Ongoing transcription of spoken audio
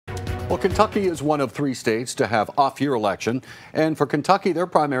Well, Kentucky is one of 3 states to have off-year election. And for Kentucky, their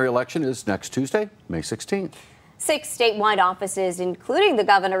primary election is next Tuesday, May 16th. 6 statewide offices, including the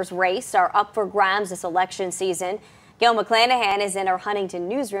governor's race, are up for grabs this election season. Gail McClanahan is in our Huntington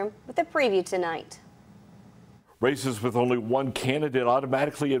newsroom with a preview tonight. Races with only one candidate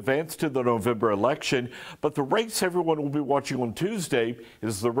automatically advance to the November election, but the race everyone will be watching on Tuesday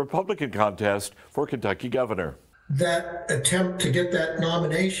is the Republican contest for Kentucky governor. That attempt to get that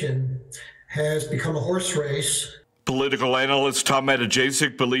nomination has become a horse race. Political analyst Tom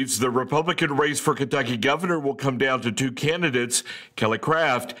Matajasic believes the Republican race for Kentucky governor will come down to 2 candidates, Kelly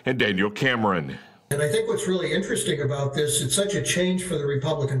Craft and Daniel Cameron. And I think what's really interesting about this, it's such a change for the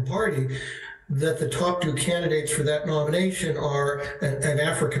Republican Party that the top 2 candidates for that nomination are an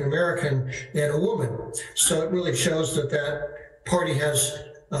African American and a woman. So it really shows that that party has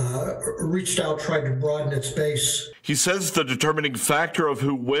reached out, tried to broaden its base. He says the determining factor of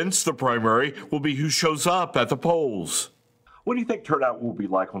who wins the primary will be who shows up at the polls. What do you think turnout will be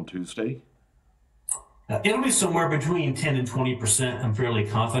like on Tuesday? It'll be somewhere between 10 and 20%. I'm fairly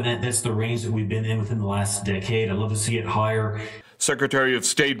confident. That's the range that we've been in within the last decade. I'd love to see it higher. Secretary of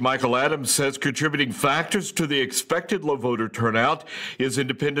State Michael Adams says contributing factors to the expected low voter turnout is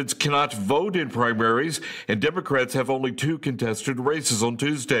independents cannot vote in primaries and Democrats have only 2 contested races on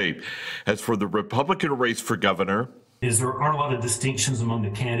Tuesday. As for the Republican race for governor, there aren't a lot of distinctions among the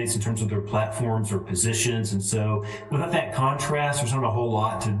candidates in terms of their platforms or positions. And so without that contrast, there's not a whole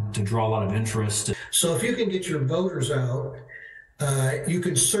lot to draw a lot of interest. So if you can get your voters out, you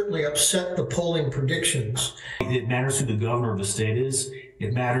can certainly upset the polling predictions. It matters who the governor of the state is.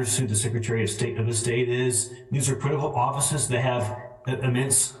 It matters who the secretary of state of the state is. These are critical offices that have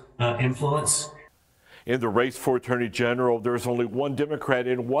immense influence. In the race for Attorney General, there's only 1 Democrat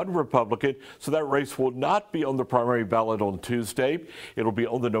and 1 Republican, so that race will not be on the primary ballot on Tuesday. It'll be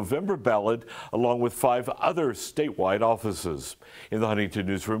on the November ballot, along with 5 other statewide offices. In the Huntington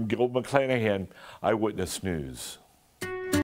newsroom, Gail McClanahan, Eyewitness News.